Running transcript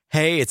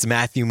Hey, it's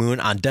Matthew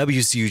Moon on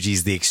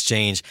WCUG's The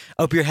Exchange.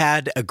 Hope you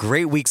had a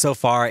great week so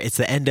far. It's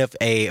the end of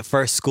a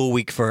first school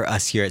week for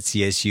us here at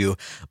CSU.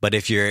 But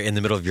if you're in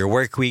the middle of your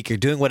work week, you're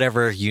doing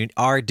whatever you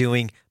are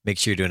doing, make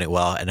sure you're doing it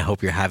well. And I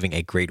hope you're having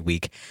a great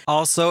week.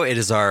 Also, it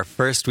is our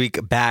first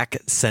week back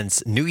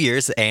since New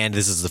Year's, and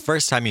this is the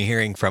first time you're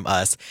hearing from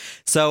us.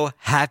 So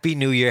happy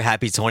New Year,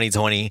 happy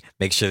 2020.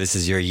 Make sure this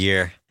is your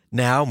year.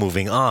 Now,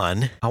 moving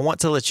on, I want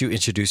to let you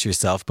introduce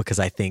yourself because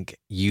I think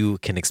you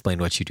can explain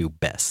what you do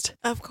best.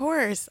 Of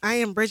course. I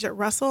am Bridget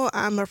Russell.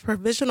 I'm a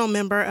provisional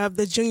member of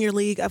the Junior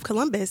League of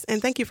Columbus, and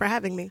thank you for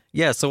having me.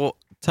 Yeah, so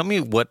tell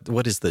me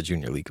what is the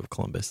Junior League of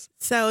Columbus?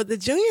 So the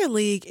Junior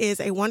League is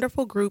a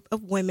wonderful group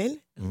of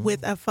women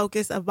with a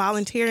focus of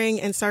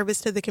volunteering and service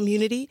to the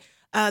community.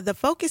 The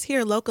focus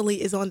here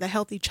locally is on the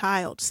healthy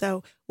child.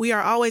 So we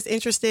are always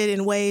interested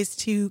in ways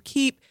to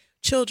keep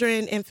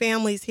children and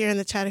families here in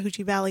the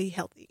Chattahoochee Valley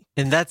healthy.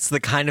 And that's the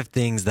kind of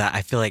things that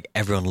I feel like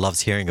everyone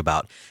loves hearing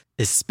about,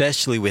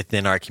 especially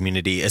within our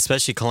community,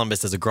 especially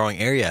Columbus as a growing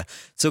area.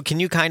 So can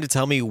you kind of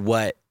tell me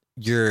what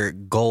your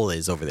goal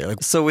is over there?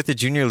 So with the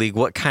Junior League,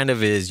 what kind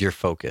of is your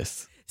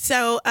focus?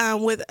 So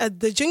with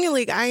the Junior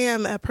League, I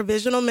am a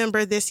provisional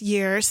member this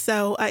year.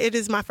 So it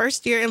is my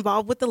first year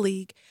involved with the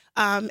league.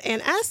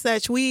 And as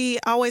such, we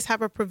always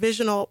have a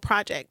provisional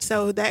project.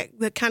 So that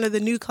the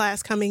new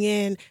class coming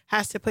in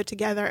has to put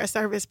together a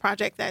service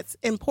project that's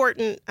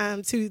important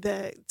to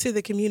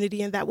the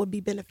community and that would be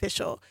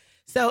beneficial.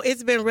 So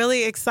it's been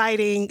really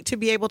exciting to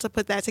be able to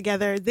put that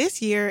together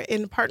this year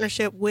in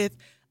partnership with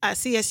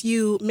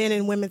CSU men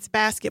and women's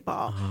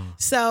basketball.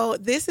 So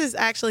this is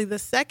actually the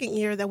second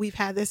year that we've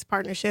had this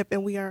partnership,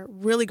 and we are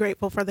really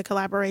grateful for the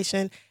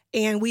collaboration.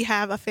 And we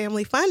have a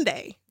family fun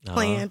day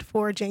planned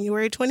for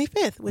January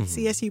 25th with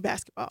CSU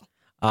basketball.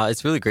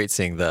 It's really great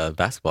seeing the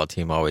basketball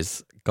team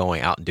always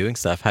going out and doing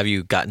stuff. Have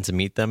you gotten to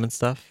meet them and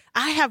stuff?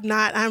 I have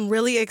not. I'm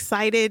really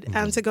excited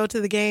to go to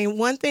the game.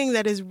 One thing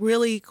that is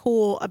really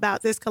cool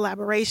about this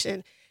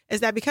collaboration is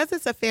that because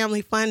it's a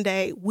family fun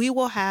day, we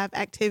will have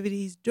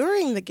activities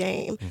during the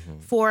game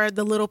for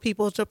the little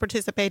people to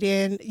participate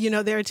in. You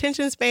know, their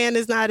attention span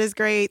is not as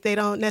great. They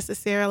don't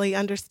necessarily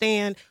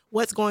understand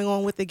what's going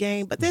on with the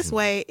game. But this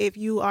way, if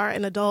you are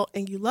an adult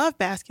and you love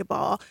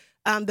basketball,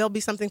 there'll be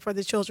something for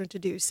the children to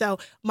do. So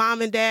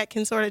mom and dad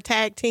can sort of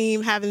tag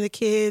team having the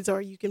kids,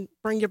 or you can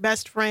bring your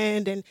best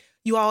friend and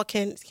you all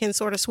can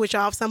sort of switch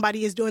off.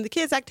 Somebody is doing the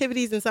kids'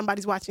 activities and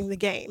somebody's watching the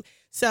game.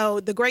 So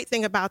the great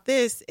thing about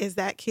this is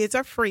that kids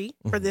are free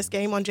for this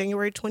game on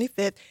January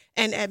 25th,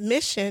 and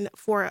admission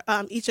for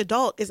each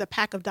adult is a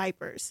pack of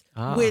diapers,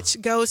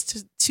 which goes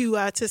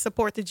to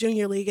support the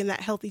Junior League and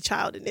that Healthy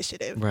Child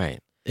Initiative. Right.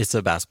 It's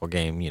a basketball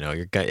game. You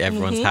know,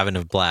 everyone's having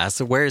a blast.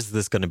 So where is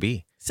this going to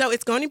be? So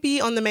it's going to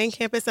be on the main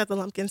campus at the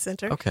Lumpkin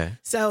Center. Okay.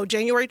 So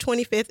January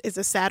 25th is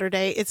a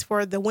Saturday. It's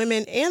for the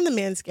women and the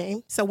men's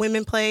game. So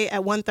women play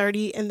at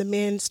 1:30 and the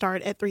men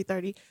start at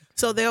 3:30.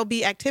 So there'll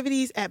be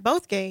activities at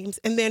both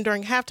games. And then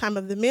during halftime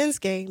of the men's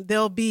game,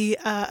 there'll be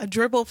a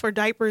dribble for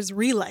diapers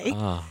relay.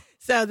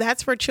 So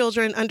that's for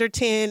children under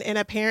 10 and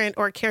a parent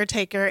or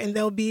caretaker, and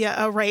there'll be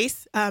a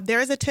race.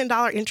 There is a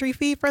 $10 entry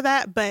fee for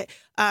that, but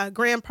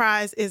grand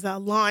prize is a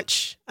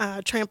launch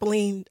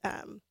trampoline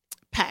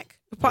pack.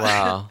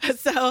 Wow.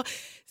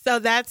 So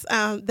that's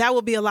that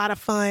will be a lot of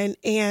fun,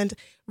 and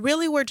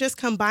really we're just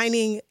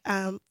combining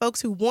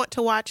folks who want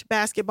to watch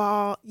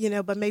basketball,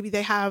 but maybe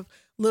they have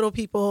little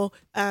people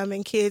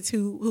and kids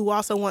who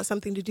also want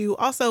something to do.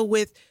 Also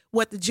with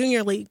what the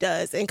Junior League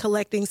does in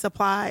collecting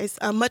supplies,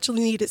 much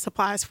needed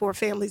supplies for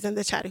families in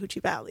the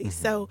Chattahoochee Valley.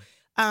 So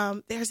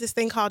there's this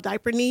thing called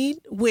Diaper Need,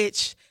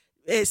 which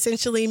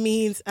essentially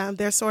means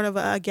there's sort of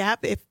a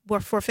gap.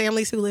 For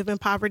families who live in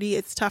poverty,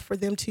 it's tough for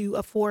them to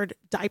afford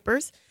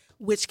diapers,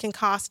 which can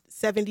cost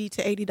 $70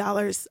 to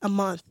 $80 a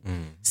month.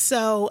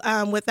 So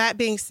with that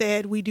being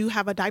said, we do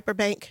have a diaper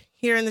bank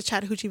here in the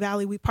Chattahoochee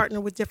Valley. We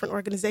partner with different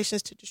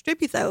organizations to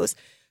distribute those.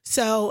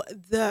 So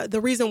the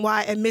reason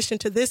why admission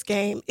to this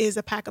game is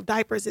a pack of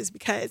diapers is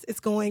because it's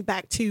going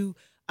back to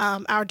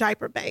our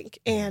diaper bank.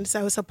 And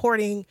so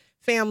supporting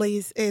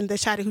families in the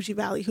Chattahoochee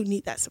Valley who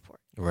need that support.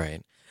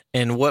 Right.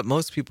 And what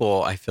most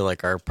people, I feel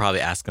like, are probably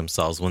asking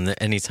themselves when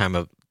any time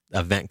an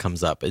event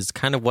comes up is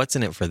kind of what's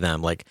in it for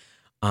them. Like,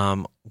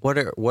 what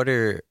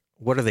are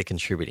they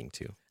contributing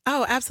to?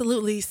 Oh,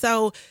 absolutely.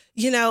 So,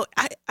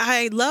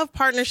 I love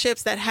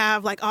partnerships that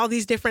have like all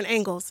these different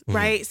angles,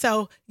 right?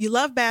 So you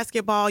love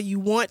basketball, you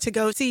want to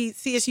go see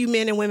CSU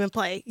men and women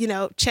play,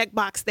 check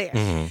box there.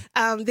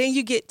 Then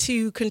you get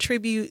to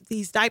contribute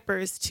these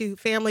diapers to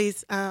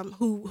families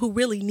who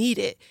really need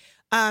it.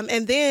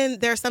 And then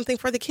there's something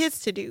for the kids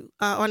to do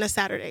on a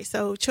Saturday.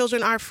 So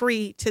children are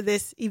free to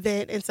this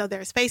event. And so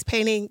there's face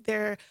painting.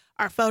 There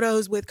are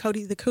photos with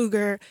Cody the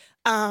Cougar.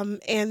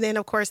 And then,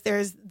 of course,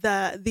 there's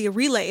the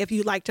relay if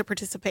you'd like to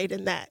participate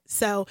in that.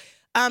 So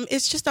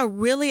it's just a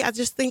really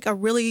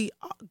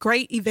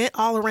great event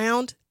all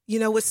around,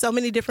 with so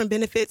many different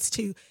benefits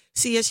to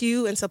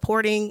CSU and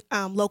supporting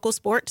local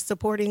sports,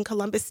 supporting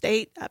Columbus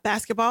State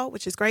basketball,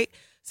 which is great,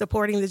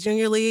 supporting the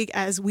Junior League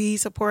as we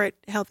support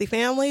healthy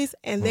families.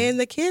 And then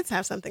the kids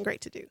have something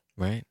great to do.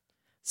 Right.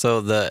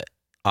 So the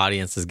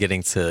audience is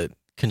getting to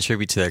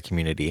contribute to their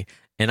community.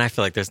 And I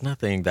feel like there's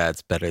nothing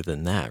that's better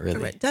than that,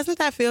 really. Doesn't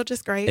that feel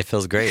just great? It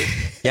feels great.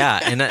 Yeah.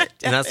 And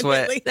that's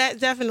what...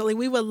 Definitely.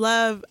 We would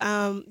love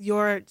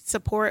your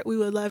support. We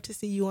would love to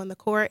see you on the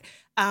court.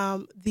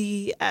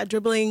 The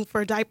Dribbling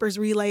for Diapers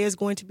relay is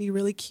going to be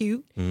really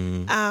cute.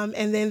 And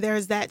then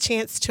there's that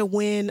chance to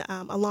win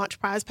a Launch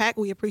prize pack.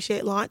 We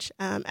appreciate Launch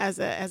as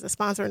a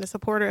sponsor and a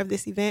supporter of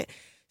this event.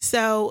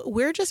 So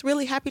we're just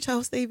really happy to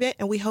host the event,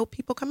 and we hope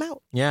people come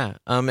out. Yeah.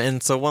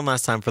 And so one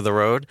last time for the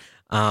road,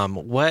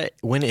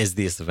 when is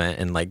this event,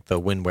 and like the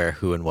when, where,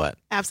 who, and what?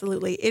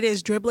 Absolutely. It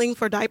is Dribbling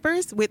for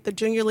Diapers with the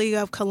Junior League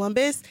of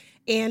Columbus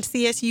and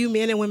CSU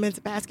men and women's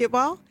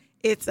basketball.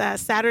 It's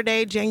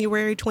Saturday,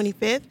 January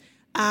 25th.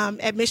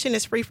 Admission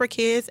is free for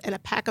kids and a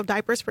pack of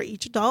diapers for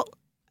each adult.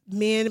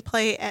 Men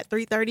play at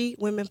 3:30,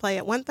 women play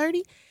at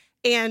 1:30.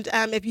 And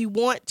if you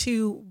want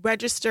to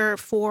register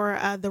for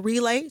the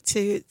relay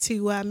to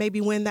maybe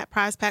win that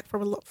prize pack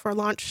for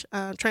Launch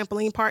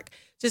Trampoline Park,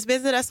 just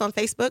visit us on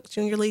Facebook,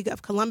 Junior League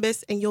of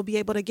Columbus, and you'll be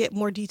able to get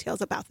more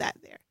details about that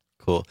there.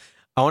 Cool.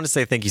 I want to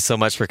say thank you so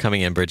much for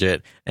coming in,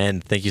 Bridget,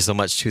 and thank you so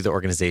much to the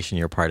organization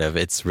you're part of.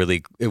 It's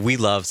really, we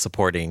love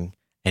supporting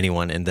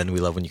anyone, and then we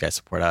love when you guys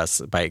support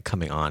us by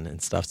coming on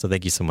and stuff. So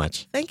thank you so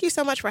much. Thank you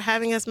so much for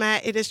having us,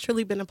 Matt. It has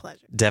truly been a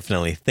pleasure.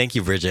 Definitely. Thank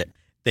you, Bridget.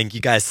 Thank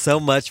you guys so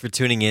much for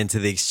tuning in to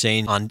The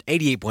Exchange on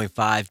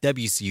 88.5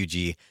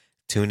 WCUG.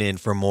 Tune in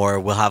for more.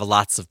 We'll have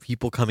lots of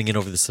people coming in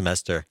over the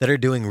semester that are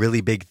doing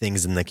really big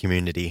things in the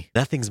community.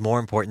 Nothing's more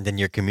important than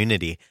your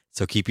community,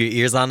 so keep your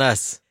ears on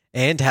us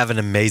and have an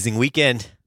amazing weekend.